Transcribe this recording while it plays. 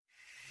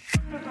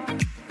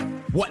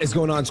What is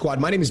going on, squad?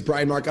 My name is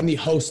Brian Mark. I'm the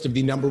host of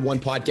the #1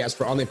 podcast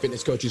for online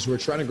fitness coaches who are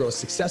trying to grow a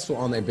successful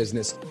online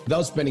business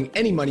without spending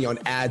any money on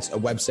ads, a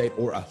website,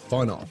 or a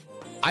funnel.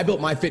 I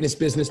built my fitness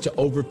business to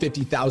over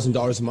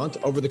 $50,000 a month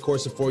over the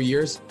course of 4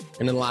 years.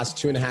 And in the last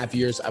 2.5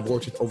 years, I've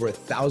worked with over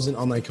 1,000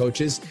 online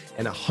coaches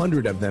and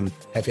 100 of them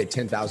have hit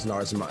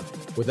 $10,000 a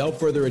month. Without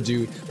further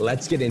ado,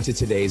 let's get into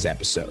today's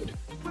episode.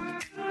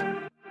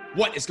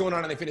 What is going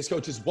on, online fitness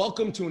coaches?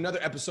 Welcome to another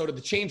episode of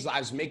the Change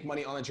Lives, Make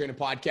Money Online Training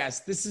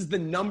Podcast. This is the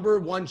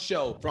 #1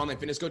 show for online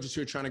fitness coaches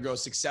who are trying to grow a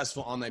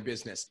successful online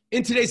business.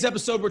 In today's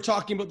episode, we're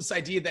talking about this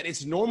idea that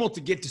it's normal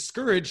to get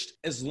discouraged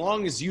as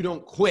long as you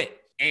don't quit.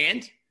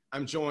 And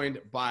I'm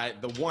joined by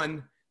the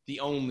one,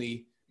 the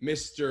only,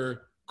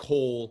 Mr.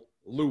 Cole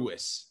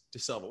Lewis De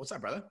Silva. What's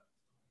up, brother?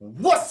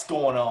 What's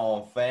going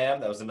on, fam?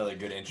 That was another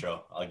good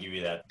intro. I'll give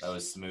you that. That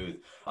was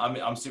smooth.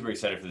 I'm super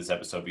excited for this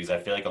episode because I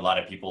feel like a lot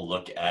of people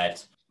look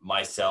at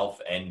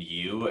myself and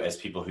you as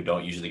people who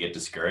don't usually get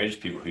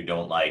discouraged, people who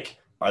don't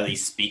or at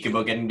least speak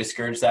about getting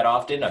discouraged that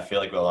often. I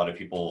feel like a lot of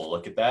people will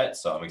look at that.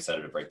 So I'm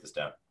excited to break this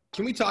down.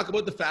 Can we talk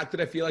about the fact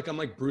that I feel like I'm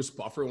like Bruce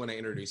Buffer when I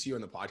introduce you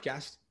on the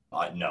podcast?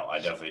 No, I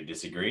definitely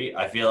disagree.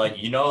 I feel like,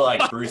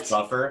 Bruce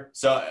Buffer.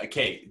 So,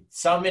 okay,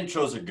 some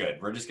intros are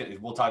good.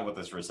 We'll talk about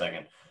this for a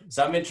second.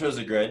 Some intros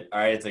are good.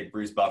 All right. It's like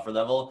Bruce Buffer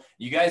level.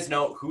 You guys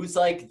know who's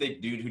like the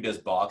dude who does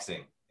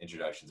boxing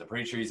introductions? I'm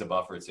pretty sure he's a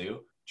buffer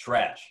too.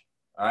 Trash.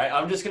 All right.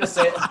 I'm just going to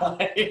say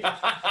it.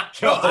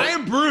 No, I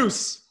am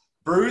Bruce.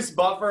 Bruce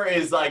Buffer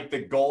is like the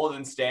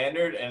golden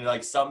standard. And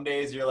like some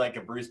days you're like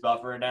a Bruce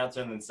Buffer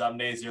announcer. And then some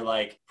days you're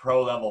like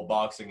pro level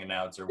boxing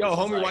announcer. Yo,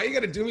 homie, why you got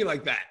to do me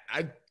like that?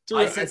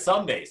 I said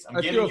some days.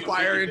 I threw a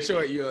fire intro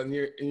at you, and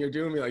you're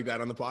doing me like that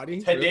on the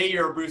potty. Today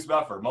you're a Bruce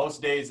Buffer.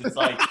 Most days it's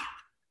like,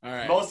 all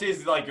right. Most days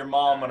it's like your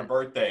mom on a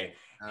birthday.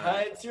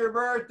 Right. It's your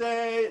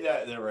birthday.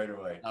 Yeah, right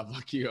away.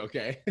 Fuck you.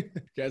 Okay. Okay.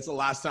 That's the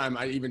last time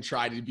I even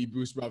tried to be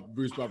Bruce Buffer.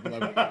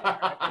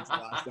 That's the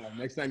last time.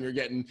 Next time you're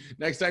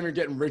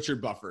getting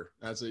Richard Buffer.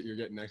 That's what you're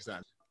getting next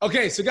time.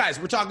 Okay, so guys,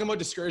 we're talking about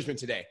discouragement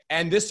today.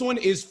 And this one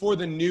is for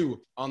the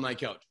new online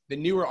coach, the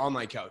newer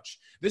online coach.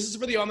 This is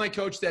for the online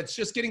coach that's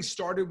just getting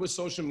started with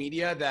social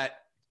media that,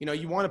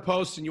 you want to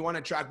post and you want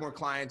to attract more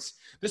clients.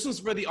 This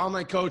one's for the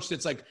online coach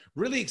that's like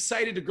really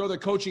excited to grow their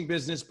coaching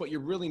business, but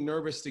you're really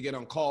nervous to get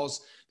on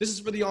calls. This is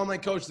for the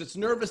online coach that's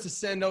nervous to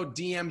send out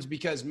DMs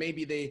because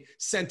maybe they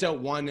sent out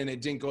one and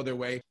it didn't go their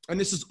way. And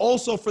this is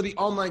also for the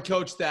online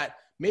coach that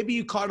maybe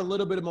you caught a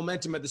little bit of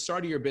momentum at the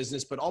start of your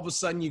business, but all of a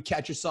sudden you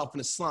catch yourself in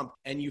a slump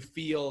and you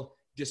feel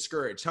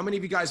discouraged. How many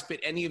of you guys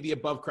fit any of the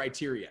above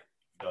criteria?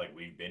 I feel like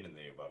we've been in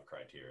the above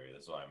criteria.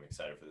 That's why I'm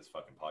excited for this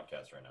fucking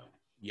podcast right now.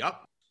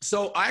 Yep.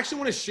 So I actually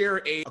want to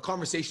share a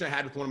conversation I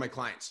had with one of my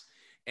clients.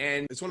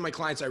 And it's one of my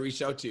clients I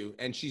reached out to.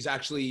 And she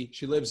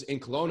lives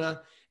in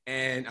Kelowna.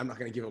 And I'm not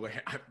going to give away.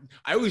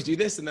 I always do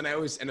this. And then I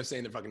always end up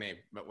saying their fucking name,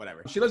 but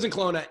whatever. She lives in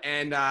Kelowna.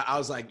 And I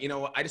was like, you know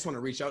what? I just want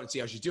to reach out and see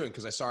how she's doing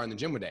because I saw her in the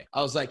gym one day.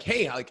 I was like,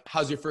 hey,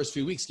 how's your first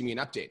few weeks? Give me an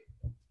update.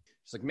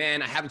 She's like,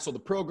 man, I haven't sold the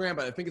program,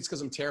 but I think it's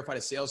because I'm terrified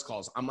of sales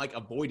calls. I'm like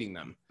avoiding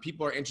them.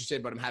 People are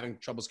interested, but I'm having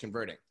troubles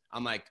converting.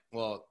 I'm like,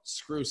 well,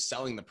 screw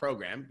selling the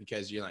program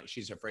because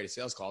she's afraid of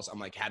sales calls. I'm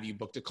like, have you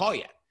booked a call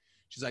yet?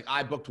 She's like,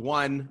 I booked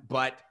one,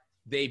 but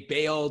they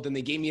bailed and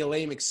they gave me a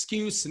lame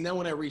excuse. And then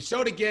when I reached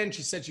out again,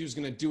 she said she was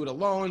going to do it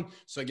alone.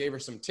 So I gave her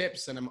some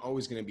tips and I'm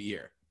always going to be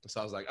here.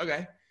 So I was like,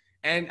 okay.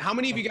 And how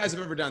many of you guys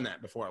have ever done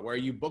that before where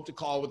you booked a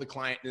call with a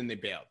client and then they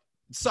bailed?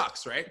 It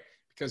sucks, right?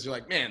 Because you're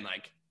like, man,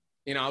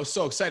 I was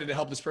so excited to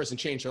help this person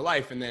change their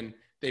life. And then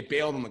they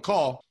bailed on the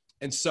call.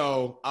 And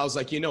so I was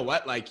like, you know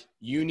what?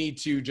 You need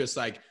to just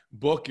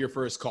book your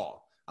first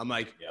call. I'm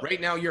like, yep. Right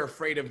now you're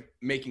afraid of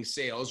making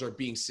sales or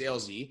being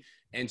salesy.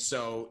 And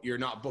so you're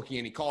not booking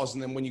any calls.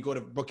 And then when you go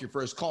to book your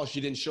first call,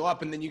 she didn't show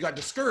up and then you got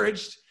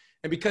discouraged.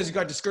 And because you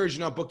got discouraged,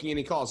 you're not booking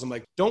any calls. I'm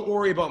like, don't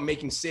worry about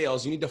making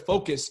sales. You need to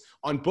focus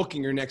on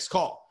booking your next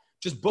call.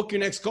 Just book your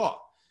next call.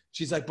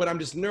 She's like, but I'm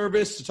just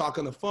nervous to talk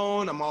on the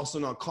phone. I'm also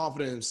not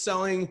confident in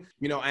selling,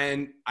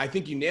 and I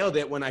think you nailed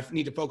it when I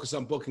need to focus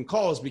on booking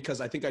calls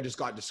because I think I just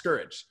got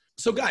discouraged.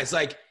 So guys,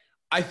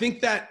 I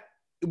think that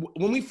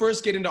when we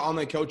first get into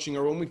online coaching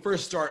or when we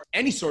first start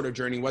any sort of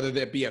journey, whether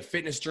that be a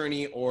fitness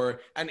journey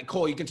and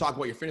Cole, you can talk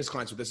about your fitness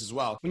clients with this as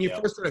well. When you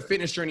first start a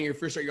fitness journey, or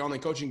first start your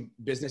online coaching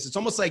business, it's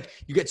almost like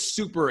you get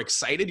super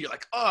excited. You're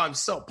like, oh, I'm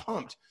so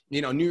pumped. New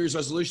Year's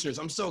resolution is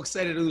I'm so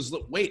excited to lose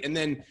weight. And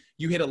then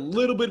you hit a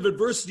little bit of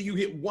adversity. You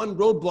hit one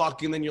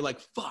roadblock and then you're like,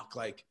 fuck,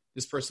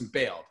 this person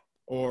bailed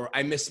or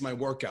I missed my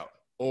workout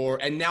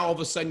and now all of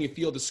a sudden you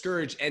feel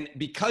discouraged. And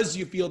because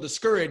you feel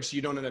discouraged,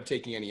 you don't end up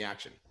taking any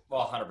action.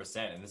 Well,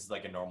 100%. And this is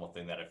a normal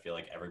thing that I feel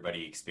like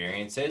everybody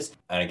experiences.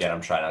 And again,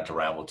 I'm trying not to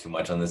ramble too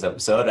much on this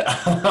episode.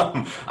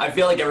 I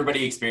feel like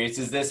everybody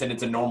experiences this and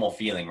it's a normal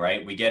feeling,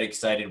 right? We get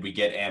excited, we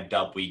get amped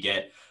up, we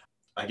get,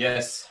 I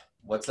guess,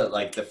 what's that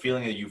the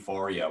feeling of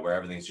euphoria where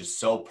everything's just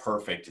so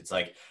perfect. It's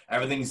like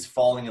everything's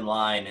falling in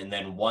line and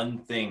then one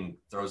thing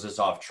throws us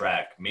off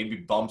track, maybe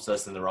bumps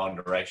us in the wrong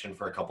direction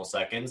for a couple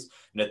seconds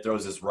and it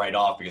throws us right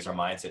off because our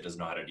mindset doesn't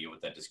know how to deal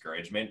with that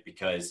discouragement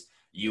because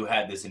you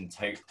had this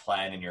entire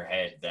plan in your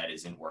head that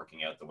isn't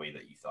working out the way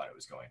that you thought it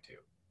was going to.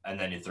 And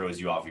then it throws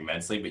you off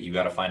immensely, but you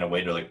got to find a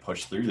way to like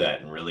push through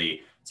that and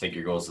really take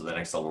your goals to the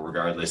next level,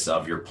 regardless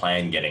of your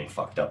plan getting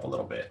fucked up a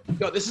little bit.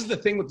 No, this is the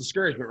thing with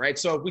discouragement, right?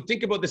 So if we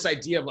think about this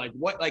idea of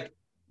like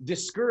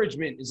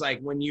discouragement is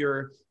like when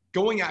you're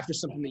going after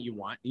something that you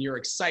want and you're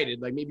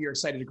excited, like maybe you're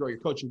excited to grow your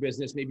coaching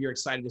business. Maybe you're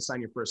excited to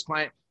sign your first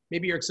client.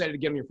 Maybe you're excited to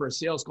get on your first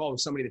sales call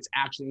with somebody that's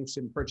actually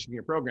interested in purchasing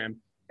your program.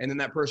 And then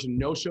that person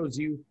no-shows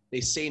you,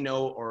 they say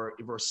no, or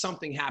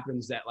something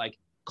happens that like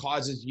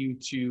causes you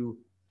to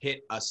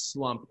hit a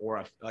slump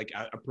or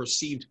a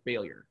perceived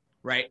failure,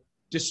 right?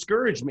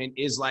 Discouragement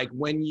is like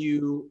when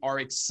you are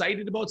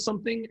excited about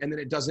something and then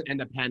it doesn't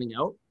end up panning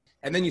out.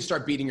 And then you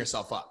start beating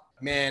yourself up.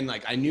 Man,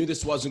 like I knew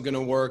this wasn't going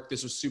to work.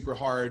 This was super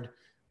hard.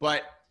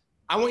 But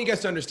I want you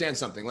guys to understand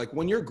something. Like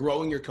when you're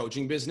growing your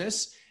coaching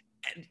business,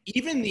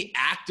 even the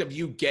act of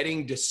you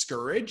getting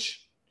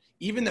discouraged,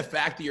 even the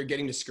fact that you're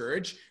getting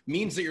discouraged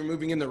means that you're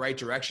moving in the right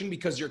direction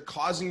because you're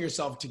causing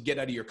yourself to get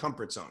out of your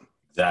comfort zone.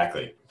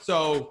 Exactly.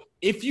 So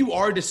if you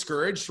are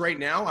discouraged right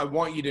now, I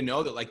want you to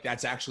know that like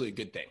that's actually a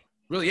good thing.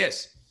 It really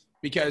is.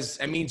 Because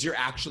it means you're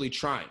actually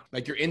trying.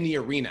 Like you're in the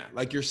arena.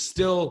 Like you're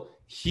still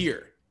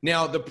here.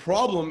 Now, the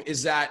problem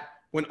is that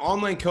when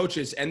online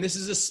coaches, and this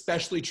is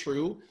especially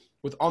true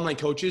with online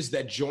coaches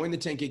that join the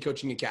 10K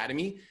Coaching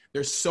Academy,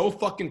 they're so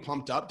fucking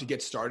pumped up to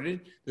get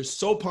started. They're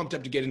so pumped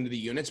up to get into the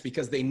units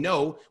because they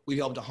know we've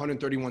helped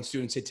 131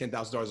 students hit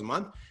 $10,000 a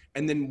month.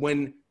 And then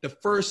when the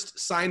first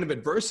sign of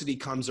adversity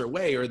comes their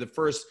way or the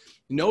first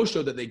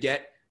no-show that they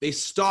get, they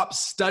stop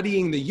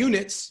studying the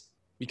units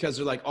because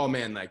they're like, oh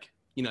man, like,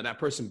 you know, that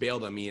person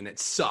bailed on me and it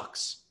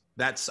sucks.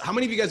 That's how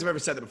many of you guys have ever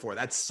said that before?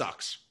 That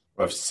sucks.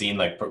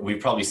 We've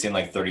probably seen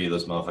like 30 of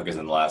those motherfuckers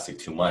in the last like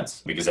 2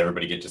 months because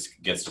everybody gets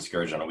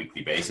discouraged on a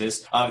weekly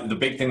basis. The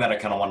big thing that I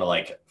kind of want to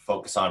like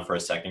focus on for a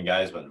second,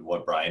 guys, but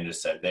what Brian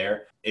just said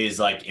there is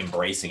like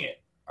embracing it.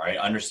 All right.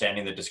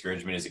 Understanding that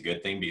discouragement is a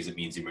good thing because it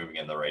means you're moving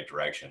in the right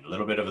direction. A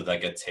little bit of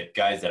like a tip,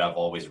 guys, that I've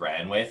always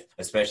ran with,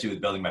 especially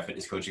with building my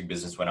fitness coaching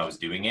business when I was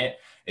doing it,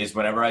 is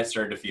whenever I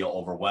started to feel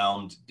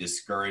overwhelmed,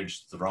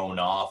 discouraged, thrown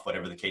off,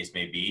 whatever the case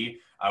may be,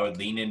 I would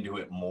lean into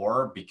it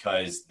more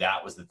because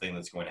that was the thing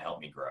that's going to help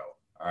me grow.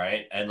 All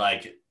right. And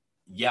like,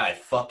 yeah, it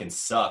fucking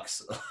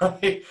sucks.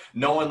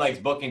 No one likes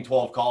booking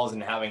 12 calls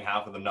and having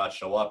half of them not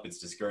show up. It's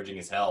discouraging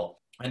as hell.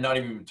 And not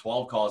even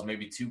 12 calls,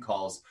 maybe 2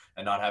 calls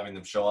and not having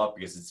them show up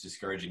because it's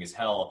discouraging as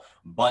hell.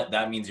 But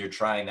that means you're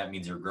trying, that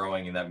means you're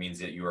growing, and that means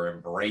that you are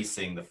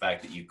embracing the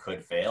fact that you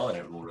could fail and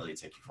it will really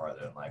take you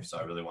farther in life. So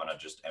I really want to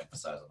just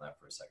emphasize on that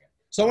for a second.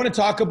 So I want to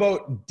talk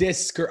about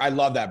I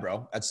love that,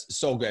 bro. That's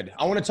so good.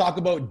 I want to talk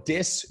about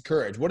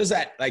discourage. What is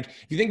that? Like,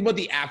 if you think about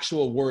the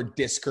actual word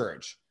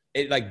discourage,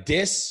 it like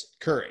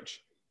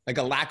discourage, like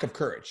a lack of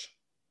courage,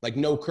 like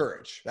no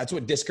courage. That's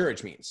what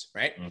discourage means,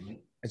 right? Mm-hmm.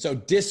 And so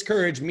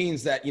discourage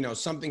means that, you know,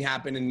 something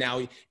happened and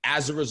now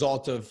as a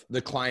result of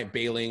the client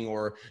bailing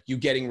or you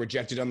getting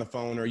rejected on the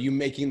phone or you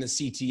making the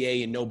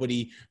CTA and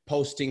nobody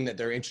posting that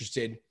they're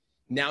interested,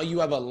 now you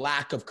have a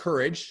lack of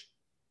courage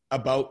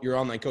about your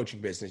online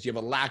coaching business. You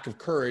have a lack of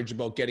courage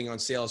about getting on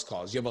sales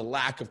calls. You have a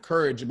lack of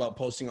courage about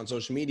posting on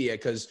social media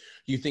because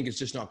you think it's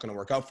just not going to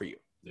work out for you.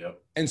 Yep.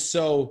 And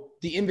so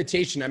the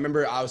invitation, I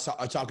remember I was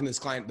talking to this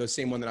client, the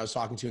same one that I was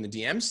talking to in the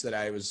DMs that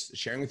I was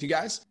sharing with you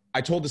guys. I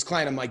told this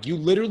client, I'm like, you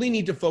literally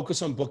need to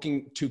focus on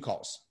booking 2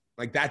 calls.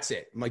 Like, that's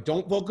it. I'm like,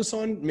 don't focus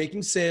on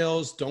making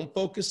sales. Don't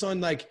focus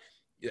on like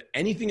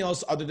anything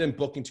else other than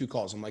booking 2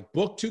 calls. I'm like,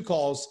 book 2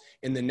 calls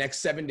in the next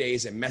 7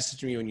 days and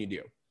message me when you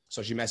do.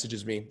 So she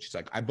messages me. She's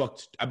like, I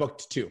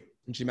booked 2.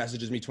 And she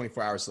messages me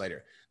 24 hours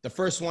later. The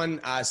first one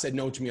said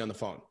no to me on the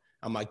phone.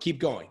 I'm like, keep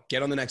going.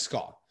 Get on the next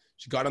call.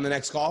 She got on the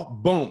next call.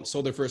 Boom.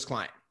 Sold their first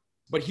client.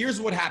 But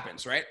here's what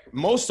happens, right?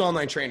 Most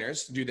online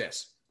trainers do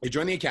this. They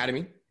join the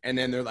academy and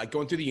then they're like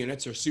going through the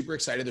units. They're super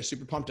excited. They're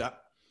super pumped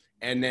up.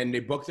 And then they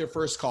book their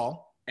first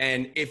call.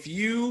 And if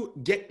you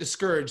get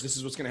discouraged, this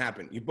is what's going to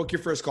happen. You book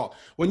your first call.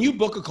 When you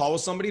book a call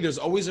with somebody, there's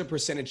always a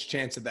percentage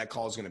chance that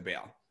call is going to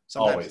bail.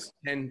 Sometimes always.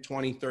 10,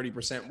 20,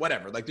 30%,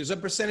 whatever. Like there's a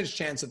percentage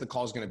chance that the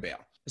call is going to bail,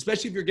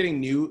 especially if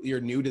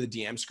you're new to the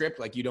DM script.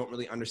 Like you don't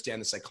really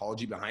understand the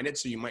psychology behind it.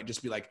 So you might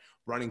just be like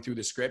running through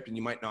the script and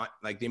you might not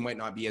they might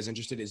not be as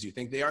interested as you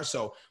think they are.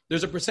 So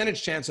there's a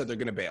percentage chance that they're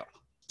going to bail.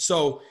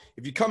 So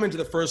if you come into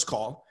the first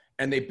call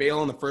and they bail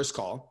on the first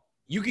call,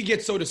 you could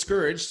get so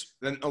discouraged,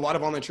 then a lot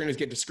of online trainers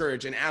get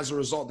discouraged. And as a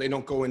result, they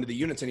don't go into the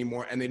units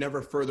anymore and they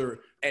never further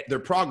their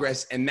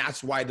progress. And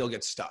that's why they'll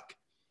get stuck.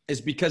 Is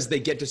because they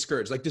get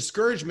discouraged. Like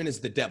discouragement is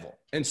the devil.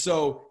 And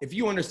so if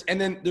you understand, and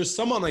then there's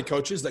some online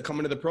coaches that come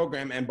into the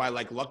program and by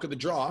like luck of the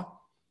draw,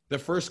 the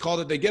first call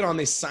that they get on,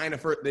 they sign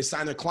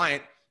their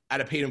client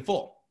at a paid in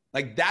full.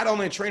 Like that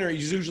online trainer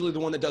is usually the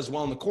one that does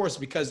well in the course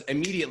because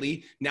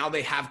immediately now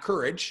they have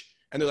courage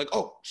and they're like,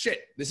 oh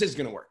shit, this is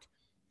going to work.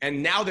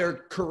 And now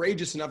they're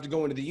courageous enough to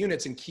go into the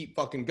units and keep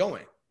fucking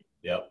going.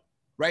 Yep.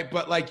 Right.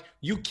 But like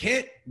you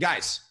can't,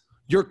 guys,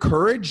 your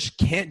courage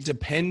can't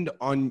depend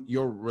on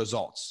your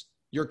results.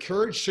 Your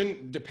courage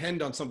shouldn't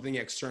depend on something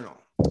external.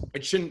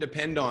 It shouldn't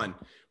depend on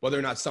whether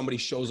or not somebody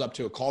shows up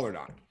to a call or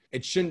not.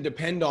 It shouldn't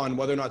depend on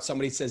whether or not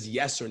somebody says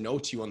yes or no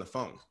to you on the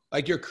phone.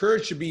 Like your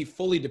courage should be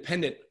fully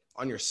dependent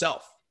on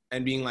yourself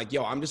and being like,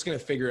 yo, I'm just going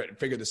to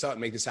figure this out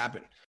and make this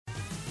happen.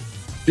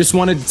 Just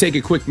wanted to take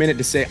a quick minute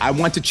to say, I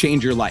want to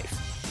change your life.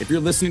 If you're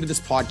listening to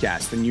this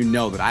podcast, then you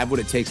know that I have what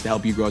it takes to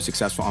help you grow a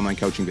successful online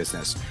coaching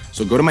business.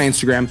 So go to my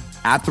Instagram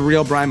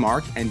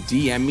 @TheRealBrianMark and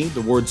DM me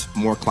the words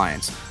more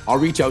clients. I'll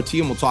reach out to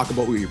you and we'll talk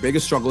about what your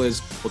biggest struggle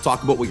is. We'll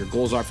talk about what your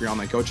goals are for your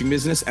online coaching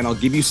business, and I'll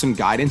give you some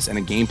guidance and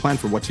a game plan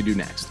for what to do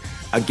next.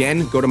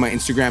 Again, go to my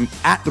Instagram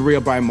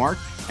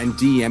 @TheRealBrianMark and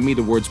DM me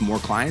the words more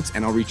clients,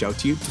 and I'll reach out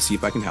to you to see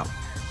if I can help.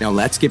 Now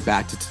let's get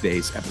back to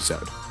today's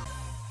episode.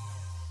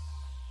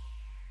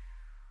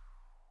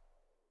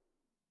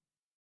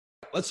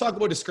 Let's talk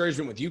about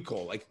discouragement with you,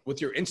 Cole, like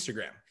with your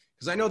Instagram.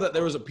 Because I know that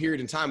there was a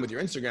period in time with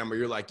your Instagram where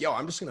you're like, yo,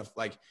 I'm just going to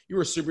like, you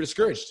were super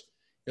discouraged.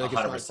 You're like,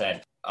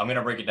 100%. I'm going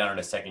to break it down in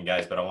a second,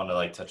 guys, but I want to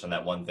like touch on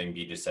that one thing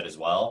he just said as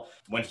well.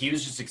 When he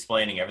was just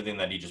explaining everything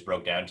that he just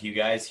broke down to you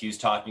guys, he was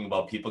talking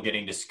about people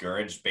getting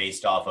discouraged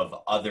based off of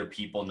other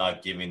people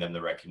not giving them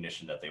the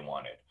recognition that they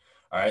wanted.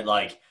 All right.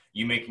 Like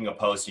you making a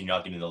post and you're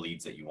not getting the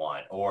leads that you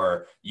want,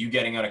 or you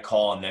getting on a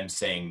call and them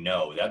saying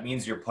no. That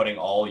means you're putting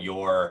all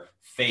your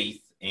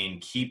faith in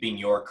keeping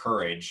your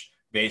courage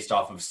based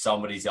off of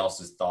somebody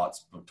else's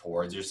thoughts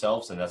towards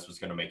yourselves. And that's what's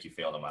going to make you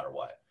fail no matter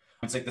what.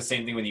 It's like the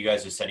same thing when you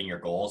guys are setting your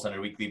goals on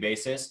a weekly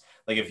basis.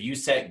 Like if you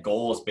set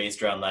goals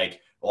based around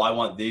like, well, I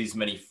want these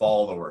many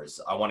followers,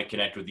 I want to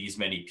connect with these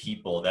many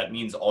people. That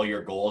means all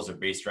your goals are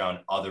based around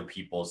other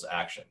people's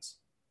actions.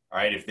 All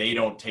right. If they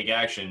don't take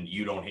action,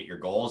 you don't hit your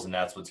goals. And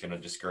that's what's going to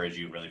discourage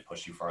you and really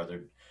push you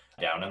farther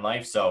down in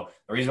life. So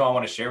the reason why I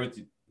want to share with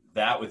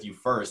you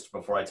first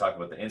before I talk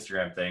about the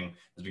Instagram thing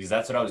is because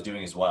that's what I was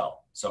doing as well.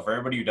 So for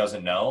everybody who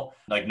doesn't know,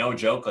 like no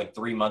joke, like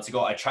 3 months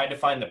ago, I tried to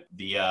find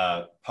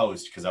the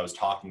post because I was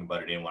talking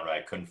about it in one, but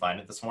I couldn't find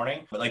it this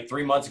morning. But like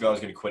 3 months ago, I was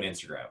going to quit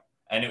Instagram.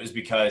 And it was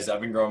because I've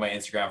been growing my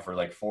Instagram for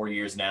like 4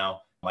 years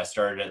now. I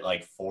started at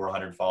like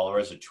 400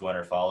 followers or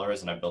 200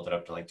 followers, and I built it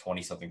up to like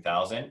 20 something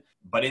thousand.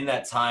 But in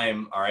that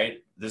time, all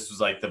right, this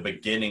was like the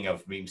beginning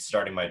of me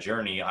starting my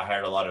journey. I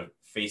hired a lot of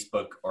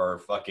Facebook or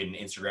fucking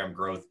Instagram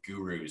growth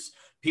gurus,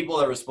 people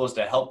that were supposed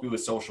to help you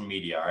with social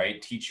media, all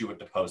right, teach you what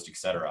to post,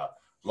 etc.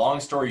 Long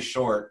story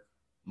short,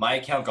 my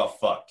account got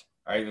fucked.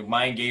 All right,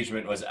 my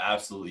engagement was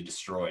absolutely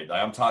destroyed.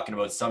 Like, I'm talking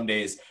about some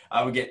days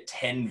I would get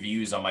 10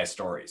 views on my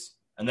stories.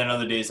 And then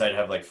other days I'd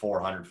have like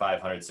 400,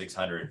 500,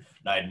 600.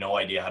 And I had no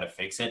idea how to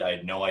fix it. I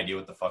had no idea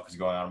what the fuck was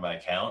going on in my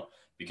account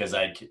because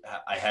I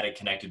had it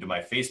connected to my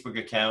Facebook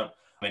account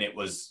and it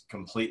was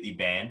completely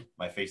banned.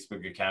 My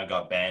Facebook account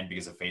got banned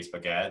because of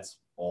Facebook ads,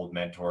 old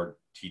mentor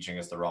teaching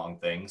us the wrong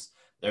things.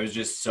 There was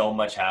just so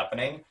much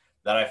happening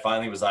that I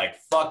finally was like,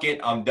 fuck it,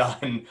 I'm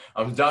done.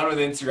 I'm done with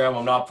Instagram.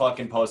 I'm not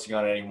fucking posting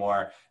on it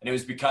anymore. And it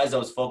was because I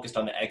was focused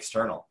on the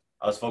external.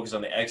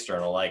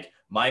 Like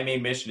my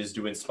main mission is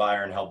to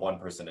inspire and help one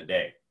person a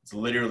day. It's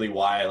literally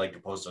why I like to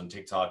post on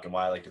TikTok and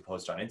why I like to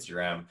post on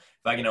Instagram.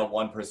 If I can help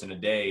one person a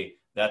day,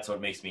 that's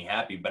what makes me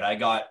happy. But I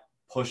got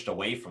pushed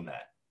away from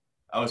that.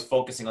 I was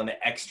focusing on the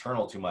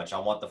external too much. I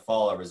want the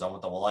followers. I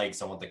want the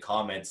likes. I want the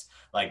comments.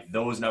 Like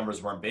those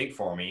numbers weren't big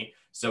for me.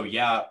 So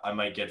yeah, I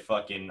might get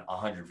fucking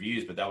 100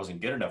 views, but that wasn't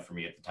good enough for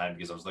me at the time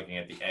because I was looking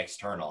at the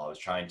external. I was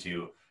trying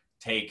to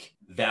take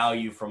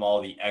value from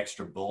all the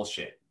extra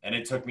bullshit. And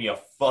it took me a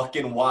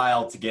fucking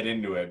while to get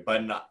into it,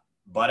 but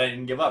I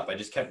didn't give up. I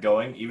just kept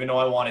going, even though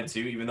I wanted to,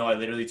 even though I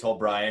literally told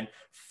Brian,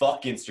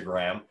 fuck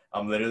Instagram.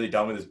 I'm literally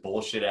done with this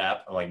bullshit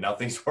app. I'm like,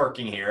 nothing's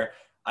working here.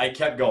 I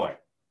kept going.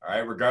 All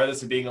right.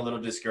 Regardless of being a little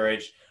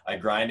discouraged, I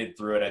grinded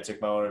through it. I took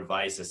my own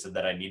advice. I said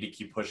that I need to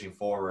keep pushing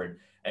forward.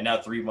 And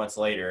now 3 months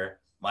later,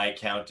 my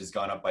account has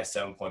gone up by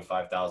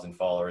 7.5 thousand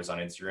followers on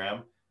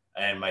Instagram.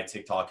 And my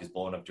TikTok is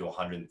blown up to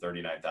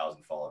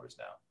 139,000 followers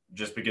now.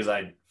 Just because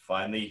I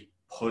finally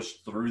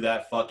pushed through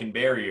that fucking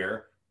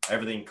barrier,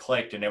 everything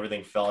clicked and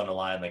everything fell into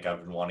line like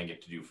I've been wanting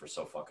it to do for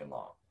so fucking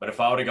long. But if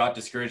I would have got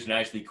discouraged and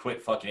actually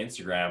quit fucking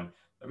Instagram,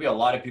 there'd be a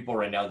lot of people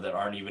right now that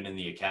aren't even in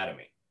the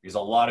academy. Because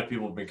a lot of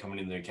people have been coming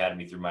into the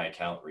academy through my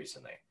account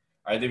recently.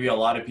 All right, there'd be a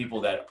lot of people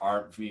that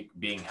aren't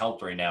being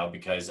helped right now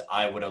because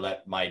I would have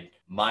let my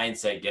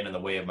mindset get in the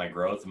way of my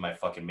growth and my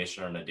fucking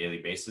mission on a daily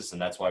basis.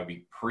 And that's why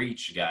we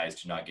preach guys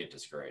to not get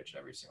discouraged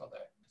every single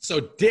day.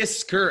 So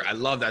I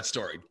love that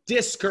story.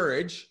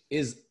 Discourage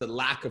is the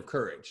lack of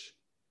courage.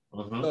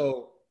 Mm-hmm.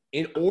 So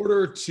in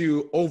order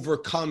to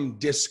overcome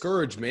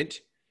discouragement,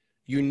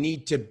 you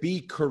need to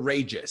be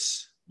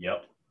courageous.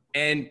 Yep.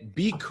 And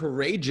be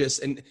courageous.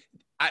 And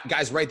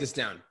guys, write this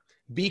down.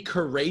 Be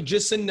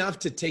courageous enough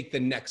to take the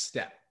next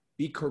step.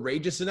 Be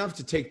courageous enough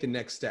to take the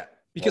next step.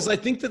 Because I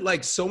think that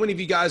like so many of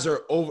you guys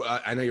are over,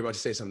 I know you're about to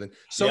say something.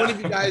 Many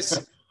of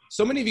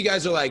you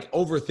guys are like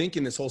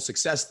overthinking this whole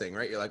success thing,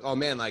 right? You're like, oh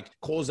man, like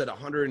Cole's at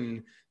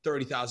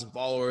 130,000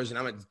 followers and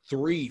I'm at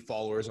 3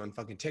 followers on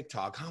fucking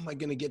TikTok. How am I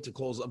going to get to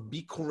Cole's?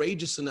 Be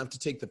courageous enough to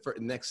take the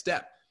next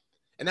step.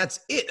 And that's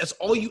it. That's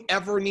all you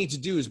ever need to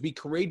do is be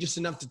courageous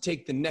enough to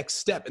take the next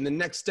step. And the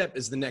next step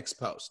is the next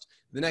post.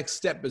 The next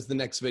step is the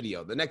next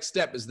video. The next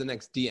step is the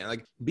next DM.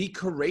 Like, be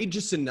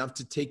courageous enough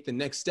to take the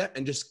next step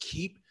and just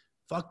keep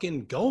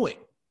fucking going.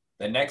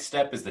 The next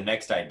step is the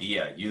next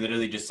idea. You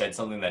literally just said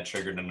something that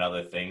triggered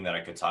another thing that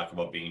I could talk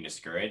about being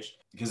discouraged.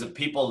 Because if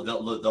people,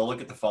 they'll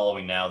look at the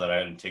following now that I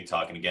had on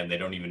TikTok, and again, they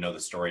don't even know the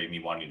story of me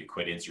wanting to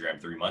quit Instagram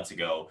 3 months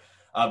ago.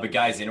 But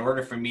guys, in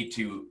order for me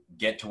to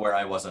get to where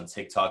I was on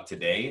TikTok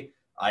today,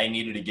 I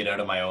needed to get out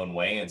of my own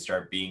way and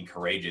start being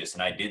courageous.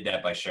 And I did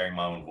that by sharing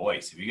my own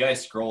voice. If you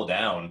guys scroll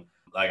down,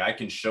 like, I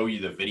can show you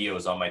the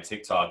videos on my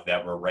TikTok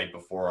that were right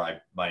before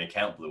my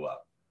account blew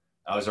up.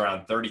 I was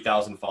around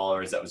 30,000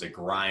 followers. That was a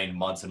grind,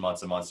 months and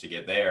months and months to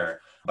get there.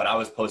 But I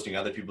was posting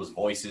other people's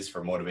voices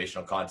for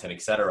motivational content,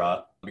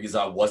 etc., because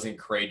I wasn't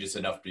courageous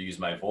enough to use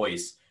my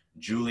voice.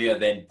 Julia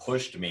then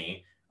pushed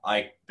me.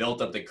 I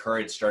built up the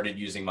courage, started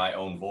using my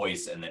own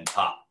voice, and then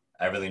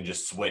everything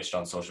just switched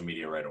on social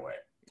media right away.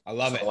 I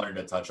love it. I wanted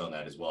to touch on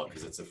that as well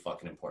because it's a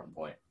fucking important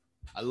point.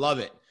 I love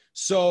it.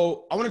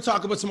 So I want to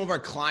talk about some of our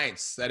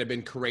clients that have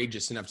been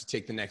courageous enough to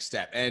take the next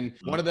step. And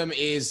one of them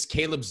is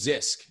Caleb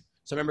Zisk.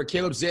 So remember,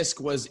 Caleb Zisk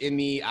was in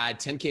the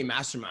 10K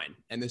mastermind,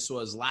 and this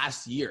was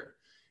last year.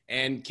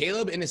 And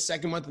Caleb, in his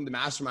second month in the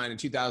mastermind in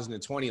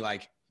 2020,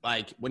 like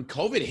when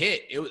COVID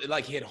hit, it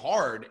like hit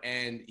hard.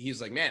 And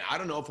he's like, man, I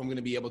don't know if I'm going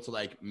to be able to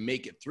like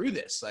make it through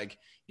this. Like,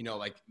 you know,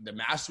 like the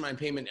mastermind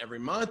payment every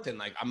month. And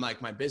like, I'm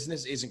like, my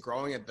business isn't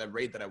growing at the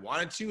rate that I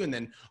wanted to. And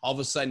then all of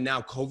a sudden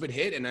now COVID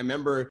hit. And I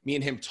remember me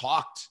and him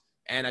talked,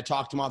 and I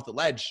talked him off the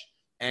ledge.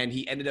 And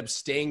he ended up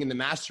staying in the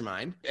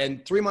mastermind.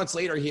 And 3 months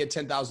later, he had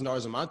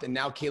 $10,000 a month. And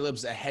now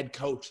Caleb's a head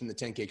coach in the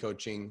 10K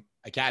Coaching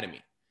Academy.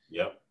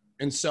 Yep.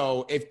 And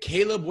so if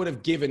Caleb would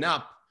have given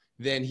up,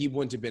 then he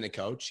wouldn't have been a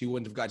coach. He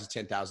wouldn't have got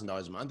to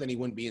 $10,000 a month, and he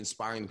wouldn't be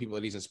inspiring the people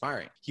that he's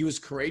inspiring. He was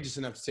courageous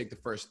enough to take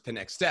the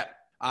next step.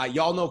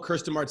 Y'all know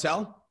Kirsten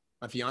Martell,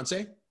 my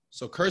fiance.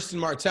 So Kirsten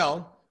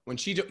Martell, when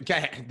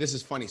this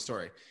is a funny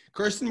story.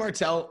 Kirsten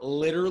Martell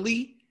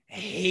literally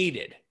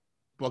hated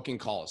booking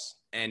calls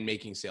and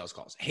making sales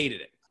calls.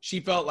 Hated it.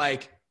 She felt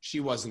like she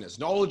wasn't as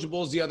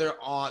knowledgeable as the other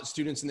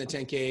students in the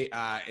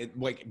 10K.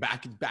 Like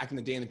back in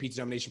the day in the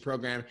Pizza Domination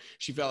program,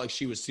 she felt like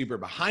she was super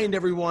behind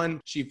everyone.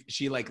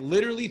 She like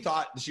literally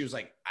thought, she was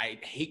like, I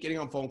hate getting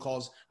on phone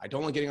calls. I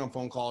don't like getting on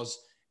phone calls.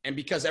 And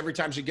because every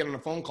time she'd get on a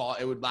phone call,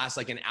 it would last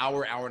like an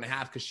hour, hour and a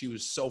half, because she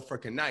was so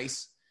freaking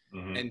nice.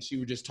 Mm-hmm. And she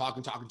would just talk.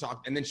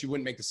 And then she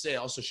wouldn't make the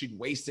sale. So she'd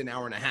waste an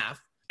hour and a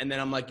half. And then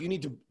I'm like, you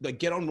need to like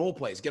get on role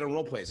plays.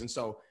 And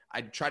so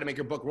I tried to make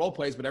her book role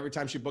plays, but every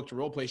time she booked a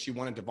role play, she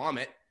wanted to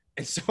vomit.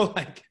 And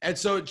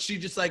so she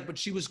just like, but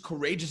she was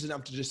courageous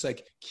enough to just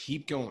like,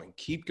 keep going,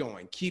 keep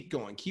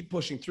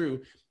pushing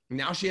through.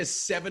 Now she has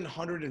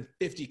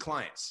 750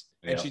 clients,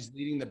 and she's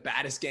leading the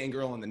baddest gang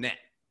girl on the net.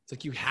 It's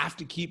like, you have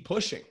to keep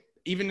pushing.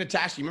 Even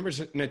Natasha, you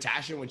remember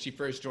Natasha when she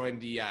first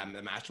joined the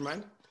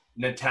mastermind?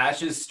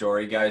 Natasha's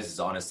story, guys, is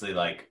honestly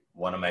like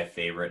one of my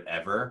favorite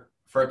ever.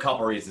 For a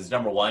couple of reasons.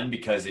 Number one,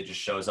 because it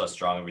just shows how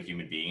strong of a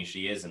human being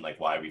she is and like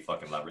why we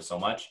fucking love her so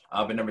much.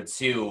 But number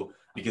two,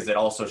 because it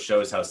also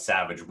shows how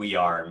savage we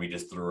are, and we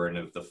just threw her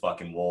into the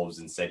fucking wolves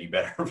and said, you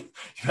better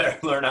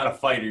learn how to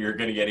fight or you're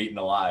going to get eaten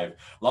alive.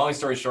 Long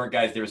story short,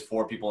 guys, there was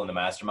 4 people in the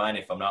mastermind.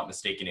 If I'm not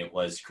mistaken, it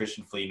was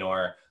Christian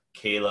Fleenor,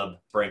 Caleb,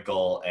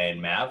 Sprinkle,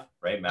 and Mav,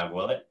 right? Mav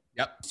Willett.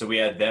 Yep. So we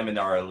had them in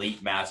our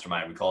elite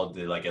mastermind. We called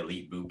it the like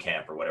elite boot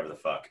camp or whatever the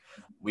fuck.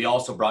 We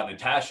also brought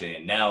Natasha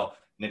in. Now,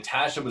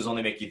 Natasha was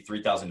only making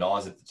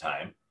 $3,000 at the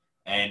time,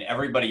 and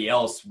everybody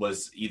else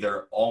was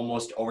either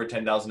almost over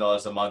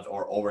 $10,000 a month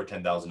or over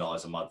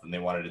 $10,000 a month, and they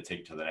wanted to take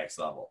it to the next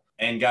level.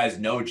 And guys,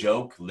 no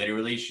joke,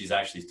 literally, she's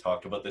actually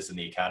talked about this in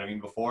the academy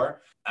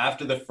before.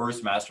 After the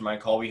first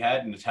mastermind call we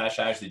had,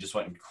 Natasha actually just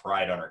went and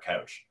cried on her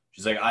couch.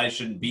 She's like, I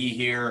shouldn't be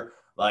here.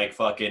 Like,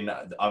 fucking,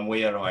 I'm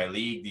way out of my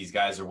league. These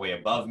guys are way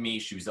above me.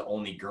 She was the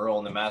only girl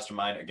in the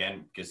mastermind,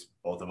 again, because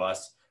both of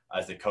us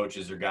as the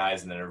coaches or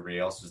guys, and then everybody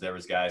else was there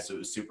as guys. So it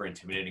was super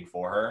intimidating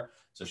for her.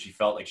 So she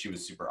felt like she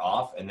was super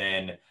off. And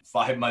then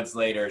 5 months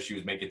later, she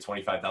was making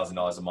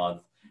 $25,000 a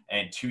month.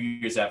 And 2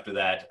 years after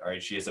that, all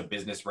right, she has a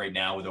business right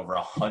now with over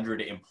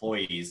 100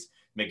 employees,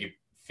 making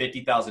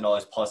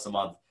 $50,000 plus a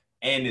month,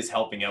 and is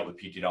helping out with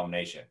PT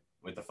Domination,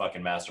 with the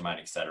fucking mastermind,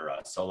 etc.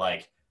 So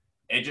like,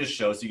 it just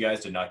shows you guys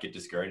to not get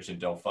discouraged and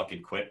don't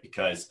fucking quit,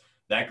 because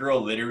that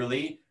girl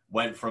literally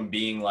went from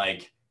being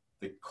like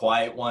the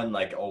quiet one,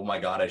 like, oh my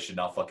God, I should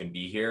not fucking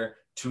be here,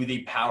 to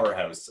the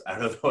powerhouse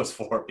out of those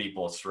 4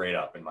 people, straight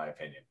up, in my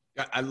opinion.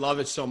 I love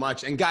it so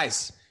much. And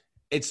guys,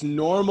 it's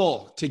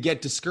normal to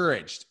get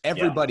discouraged.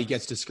 Everybody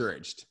gets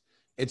discouraged.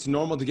 It's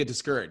normal to get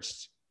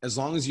discouraged as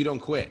long as you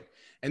don't quit.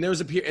 And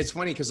it's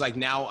funny because like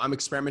now I'm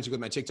experimenting with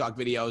my TikTok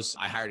videos.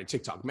 I hired a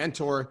TikTok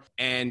mentor,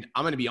 and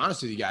I'm going to be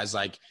honest with you guys,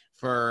 like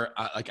for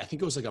I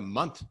think it was like a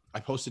month, I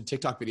posted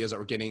TikTok videos that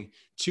were getting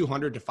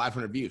 200 to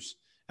 500 views.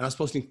 And I was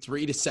posting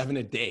 3 to 7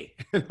 a day.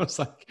 And I was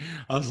like,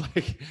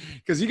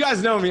 because you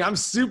guys know me, I'm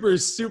super,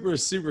 super,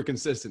 super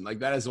consistent. Like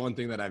that is one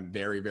thing that I'm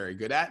very, very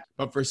good at.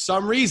 But for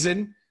some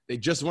reason, they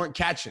just weren't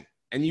catching.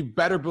 And you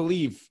better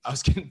believe I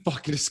was getting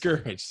fucking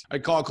discouraged. I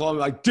call him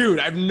like, dude,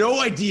 I have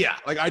no idea.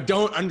 Like, I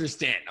don't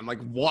understand. I'm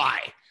like, why?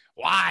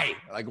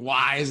 Like,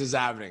 why is this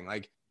happening?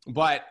 Like,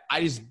 but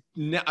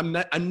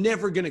I'm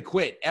never going to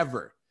quit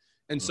ever.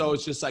 And so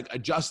it's just like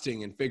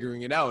adjusting and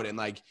figuring it out and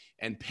like,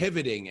 and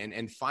pivoting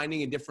and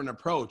finding a different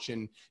approach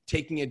and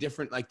taking a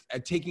different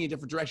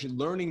direction,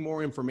 learning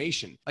more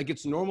information. Like,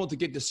 it's normal to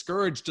get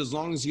discouraged as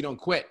long as you don't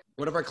quit.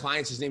 One of our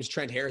clients, his name's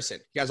Trent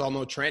Harrison. You guys all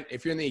know Trent.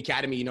 If you're in the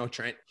academy, you know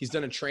Trent. He's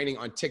done a training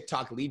on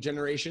TikTok lead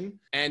generation.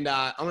 And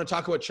I'm going to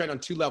talk about Trent on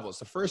 2 levels.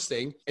 The first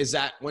thing is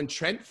that when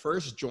Trent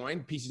first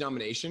joined PC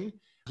Domination,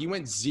 he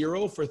went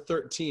 0 for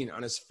 13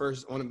 on his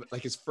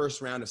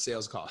first round of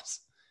sales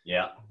calls.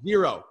 Yeah.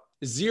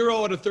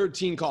 0 out of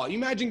 13 call. You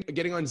imagine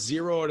getting on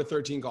 0 out of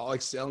 13 call,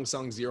 like selling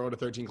 0 out of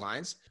 13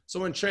 clients.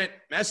 So when Trent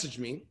messaged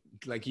me,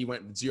 like he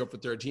went 0 for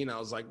 13, I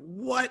was like,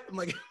 what? I'm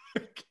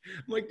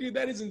like, dude,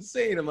 that is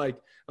insane. I'm like,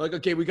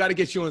 okay, we got to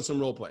get you on some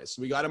role plays.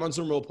 So we got him on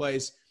some role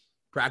plays,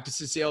 practice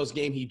his sales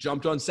game. He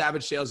jumped on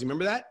Savage Sales. You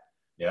remember that?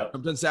 Yeah.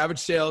 Jumped on Savage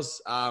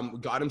Sales. We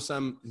got him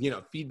some,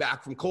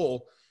 feedback from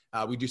Cole.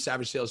 We do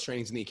Savage Sales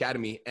trainings in the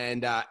academy.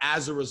 And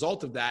as a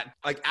result of that,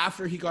 like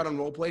after he got on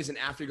role plays and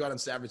after he got on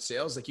Savage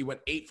Sales, like he went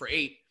 8 for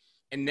 8.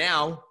 And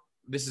now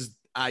this is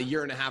a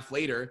year and a half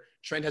later,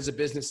 Trent has a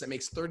business that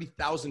makes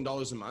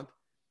 $30,000 a month.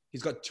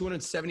 He's got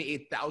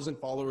 278,000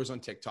 followers on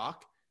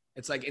TikTok.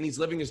 It's like, and he's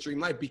living his dream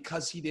life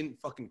because he didn't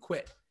fucking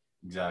quit.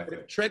 Exactly.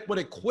 If Trent would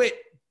have quit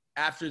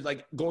after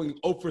like going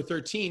 0 for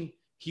 13,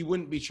 he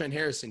wouldn't be Trent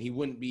Harrison. He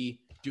wouldn't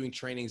be doing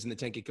trainings in the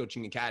 10K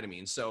Coaching Academy.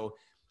 And so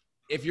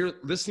if you're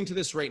listening to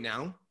this right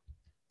now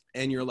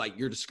and you're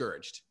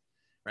discouraged,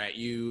 right?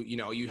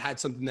 You had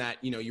something that,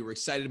 you were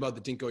excited about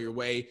that didn't go your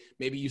way.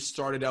 Maybe you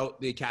started out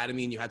the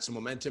academy and you had some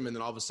momentum and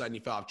then all of a sudden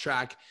you fell off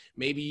track.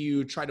 Maybe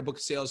you tried to book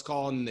a sales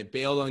call and they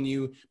bailed on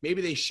you.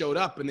 Maybe they showed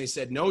up and they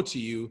said no to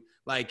you.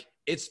 Like,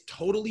 it's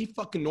totally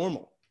fucking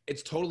normal.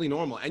 It's totally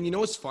normal. And you know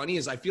what's funny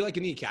is I feel like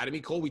in the academy,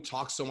 Cole, we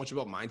talk so much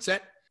about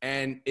mindset,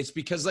 and it's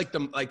because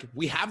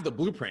we have the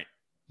blueprint.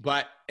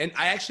 And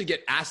I actually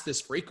get asked this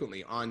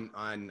frequently on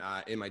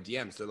in my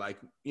DMs. They're like,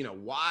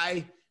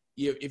 why,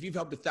 if you've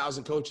helped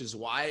 1,000 coaches,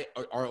 why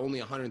are only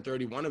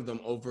 131 of them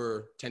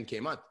over 10K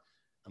a month?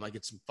 I'm like,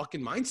 it's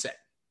fucking mindset.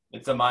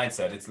 It's a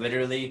mindset. It's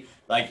literally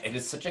like, it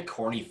is such a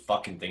corny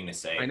fucking thing to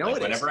say. I know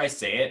like, whenever I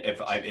say it,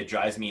 it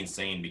drives me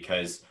insane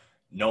because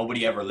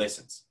nobody ever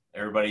listens.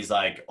 Everybody's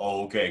like,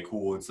 oh, okay,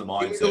 cool. It's the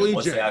mindset.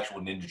 What's the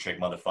actual ninja trick,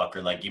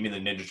 motherfucker? Like, give me the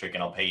ninja trick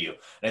and I'll pay you.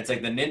 And it's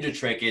like, the ninja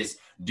trick is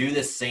do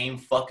the same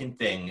fucking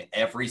thing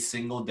every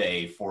single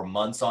day for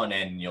months on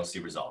end and you'll see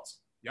results.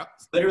 Yep.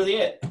 It's literally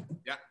it.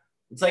 Yeah.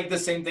 It's like the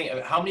same thing.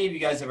 How many of you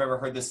guys have ever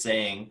heard this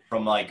saying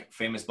from like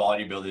famous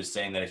bodybuilders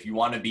saying that if you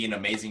want to be in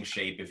amazing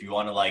shape, if you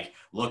want to like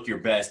look your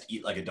best,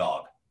 eat like a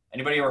dog?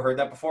 Anybody ever heard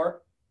that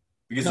before?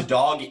 Because a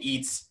dog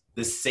eats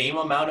the same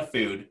amount of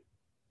food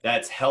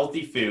that's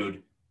healthy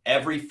food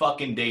every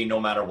fucking day, no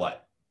matter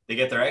what. They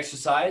get their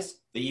exercise,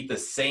 they eat the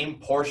same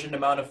portion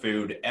amount of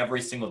food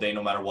every single day,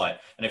 no matter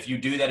what. And if you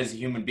do that as a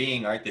human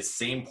being, all right, the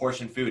same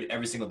portion food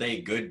every single day,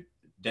 good,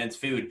 dense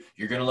food,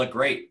 you're going to look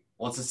great.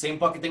 Well, it's the same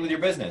fucking thing with your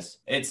business.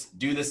 It's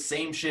do the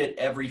same shit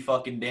every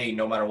fucking day,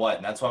 no matter what.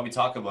 And that's why we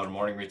talk about a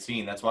morning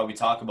routine. That's why we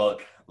talk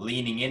about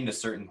leaning into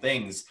certain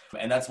things.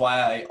 And that's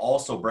why I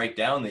also break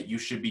down that you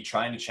should be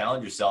trying to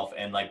challenge yourself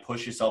and like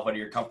push yourself out of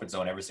your comfort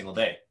zone every single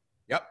day.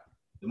 Yep.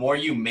 The more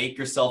you make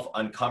yourself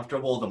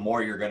uncomfortable, the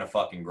more you're going to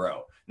fucking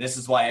grow. This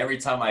is why every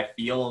time I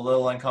feel a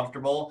little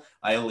uncomfortable,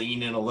 I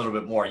lean in a little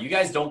bit more. You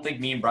guys don't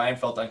think me and Brian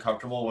felt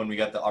uncomfortable when we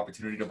got the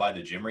opportunity to buy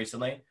the gym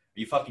recently? Are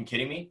you fucking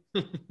kidding me?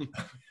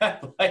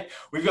 Like,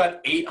 we've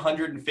got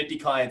 850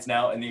 clients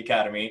now in the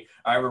academy.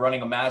 All right, we're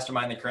running a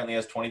mastermind that currently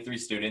has 23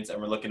 students, and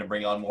we're looking to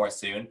bring on more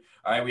soon.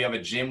 All right, we have a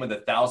gym with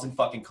 1,000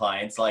 fucking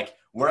clients. Like,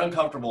 we're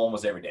uncomfortable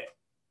almost every day.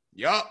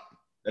 Yup.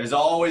 There's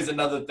always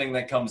another thing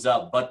that comes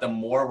up, but the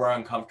more we're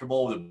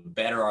uncomfortable, the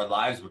better our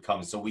lives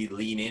become. So we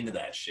lean into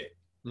that shit.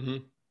 Mm-hmm.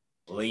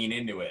 Lean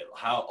into it.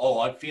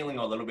 I'm feeling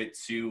a little bit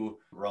too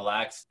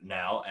relaxed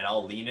now, and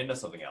I'll lean into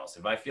something else.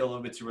 If I feel a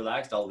little bit too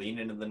relaxed, I'll lean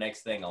into the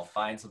next thing. I'll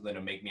find something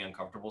to make me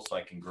uncomfortable so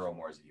I can grow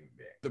more as a human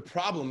being. The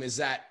problem is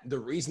that the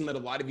reason that a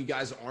lot of you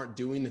guys aren't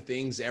doing the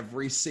things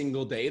every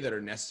single day that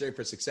are necessary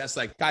for success,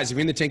 like guys, if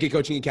you're in the 10K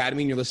Coaching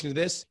Academy and you're listening to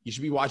this, you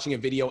should be watching a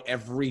video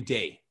every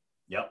day.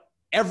 Yep.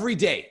 Every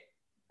day.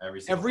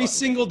 Every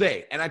single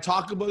day. And I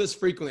talk about this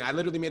frequently. I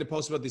literally made a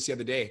post about this the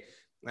other day.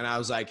 And I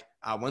was like,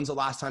 when's the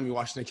last time you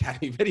watched an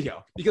academy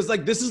video? Because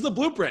like, this is the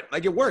blueprint.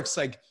 Like, it works.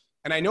 Like,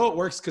 and I know it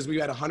works because we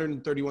had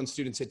 131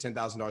 students hit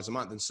 $10,000 a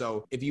month. And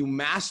so if you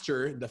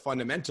master the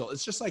fundamental,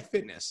 it's just like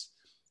fitness.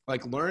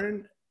 Like,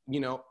 learn,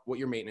 what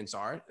your maintenance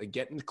are, like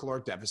get in the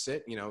caloric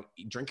deficit,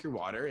 drink your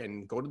water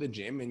and go to the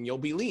gym and you'll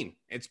be lean.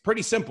 It's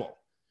pretty simple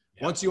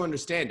once you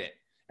understand it.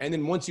 And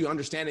then once you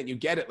understand it, you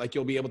get it, like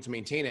you'll be able to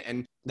maintain it.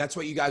 And that's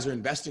what you guys are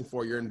investing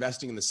for. You're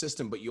investing in the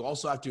system, but you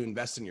also have to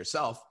invest in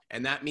yourself.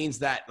 And that means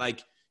that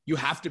like, you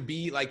have to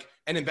be like,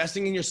 and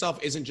investing in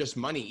yourself isn't just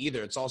money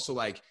either. It's also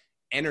like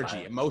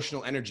energy,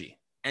 emotional energy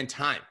and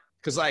time.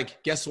 Cause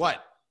like, guess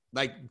what?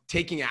 like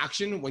taking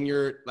action when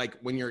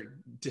you're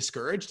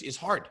discouraged is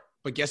hard.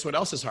 But guess what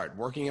else is hard?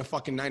 Working a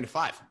fucking 9 to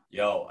 5.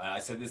 Yo, I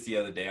said this the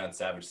other day on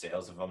Savage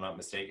Sales, if I'm not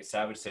mistaken.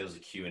 Savage Sales is a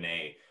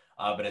Q&A.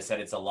 But I said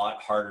it's a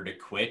lot harder to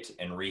quit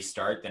and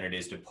restart than it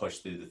is to push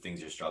through the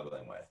things you're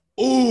struggling with.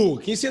 Ooh,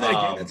 can you say that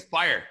again? That's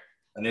fire.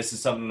 And this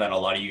is something that a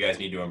lot of you guys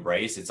need to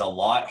embrace. It's a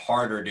lot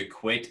harder to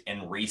quit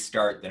and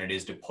restart than it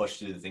is to push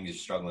through the things you're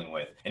struggling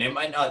with. And it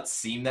might not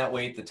seem that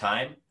way at the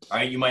time. All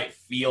right. You might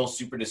feel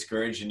super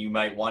discouraged and you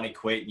might want to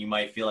quit and you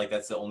might feel like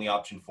that's the only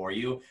option for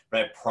you.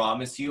 But I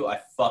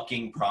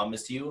fucking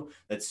promise you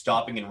that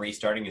stopping and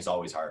restarting is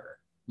always harder.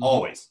 Mm-hmm.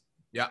 Always.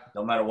 Yeah.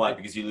 No matter what,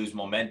 because you lose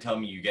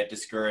momentum, you get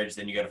discouraged,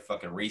 then you got to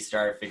fucking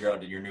restart, figure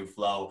out your new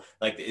flow.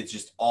 Like, it's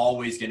just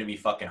always going to be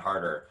fucking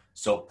harder.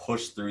 So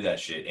push through that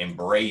shit.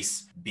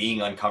 Embrace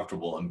being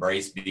uncomfortable,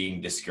 embrace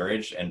being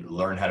discouraged, and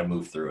learn how to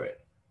move through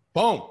it.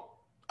 Boom.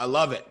 I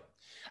love it.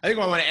 I think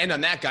I want to end on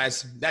that,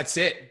 guys. That's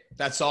it.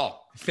 That's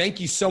all. Thank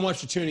you so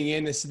much for tuning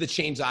in. This is the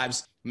Change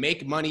Lives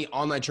Make Money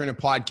Online Trainer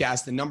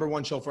Podcast, the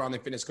 #1 show for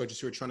online fitness coaches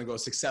who are trying to go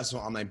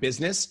successful online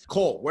business.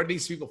 Cole, where do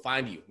these people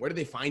find you? Where do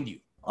they find you?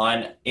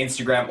 On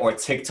Instagram or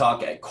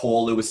TikTok at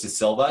Cole Lewis da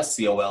Silva,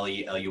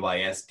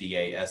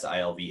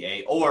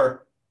 ColeLuisDasilva,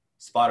 or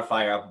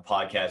Spotify or Apple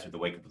Podcasts with the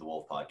Wake Up with the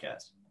Wolf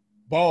podcast.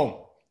 Boom.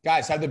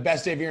 Guys, have the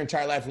best day of your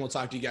entire life, and we'll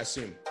talk to you guys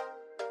soon.